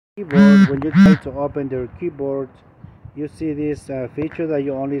Keyboard, when you try to open your keyboard, you see this feature that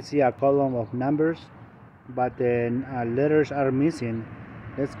you only see a column of numbers, but then letters are missing.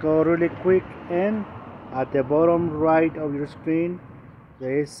 Let's go really quick, and at the bottom right of your screen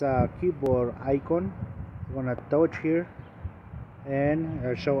there is a keyboard icon. I'm gonna touch here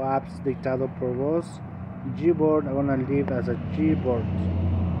and show apps dictado por voz. Gboard, I'm gonna leave as a Gboard.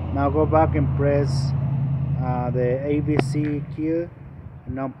 Now go back and press the ABC key.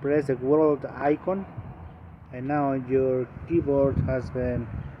 Now press the world icon, and now your keyboard has been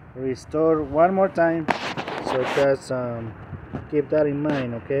restored one more time. So just keep that in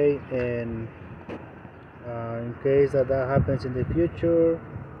mind, okay? And in case that happens in the future,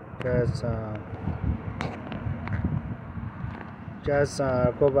 just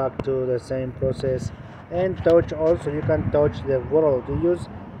go back to the same process and touch. Also, you can touch the world. You just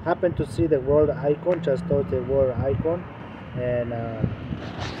happen to see the world icon, just touch the world icon, and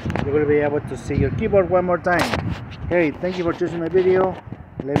you will be able to see your keyboard one more time. Hey, thank you for choosing my video.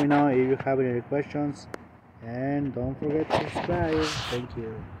 Let me know if you have any questions, and don't forget to subscribe. Thank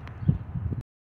you.